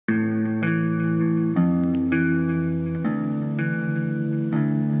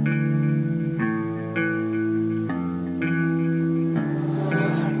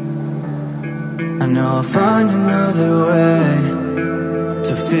I'll find another way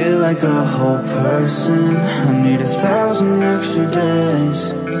to feel like a whole person. I need 1,000 extra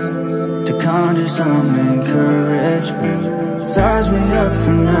days to conjure some encouragement. Size me up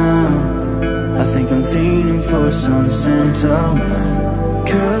for now, I think I'm fiending for some sentiment.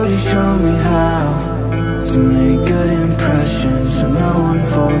 Could you show me how to make good impressions so no one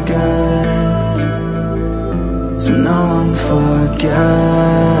forgets, so no one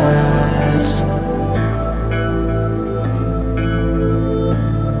forgets?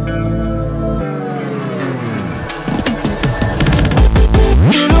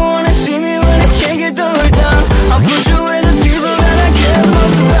 You don't wanna see me when I can't get the word down. I'll push away the people that I care the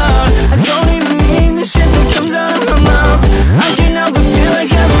most about. I don't even mean the shit that comes out of my mouth. I can't help but feel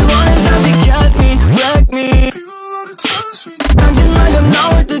like everyone is out to get me, wreck me. Acting like I'm not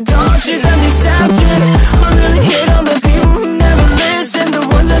with the dog shit that they stabbed in. I really hate all the people who never listen, the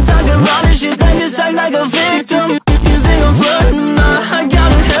ones that talk a lot of shit then just act like a victim. You think I'm flirting or not? I got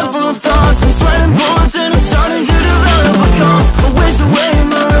a head full of thoughts, I'm sweating bullets and I'm starting to develop a calm. I waste away in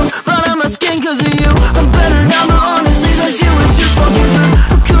my room, run out my skin cause of you. I'm better now but honestly that shit was just fucking rude.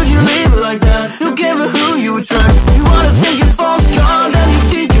 How could you leave it like that? Who gave a who you attract? You wanna think you're false god, that these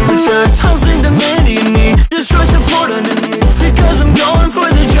teeth you retract. I'll sink the man to your knee, destroy support underneath, because I'm going for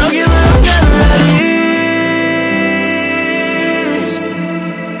the jugular, I'm never at ease.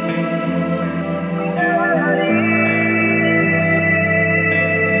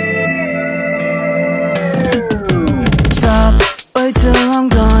 Stop, wait till I'm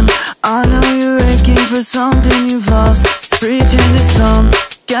gone. I know you're aching for something you've lost, reaching to some,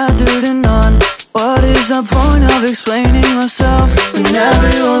 gathered to none. What is the point of explaining myself when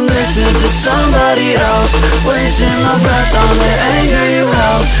everyone listens to somebody else? Wasting my breath on the anger you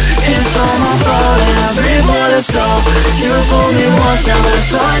held. It's all my fault and I breathe what I saw. You fooled me once, now that's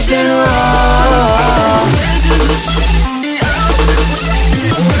twice in a row.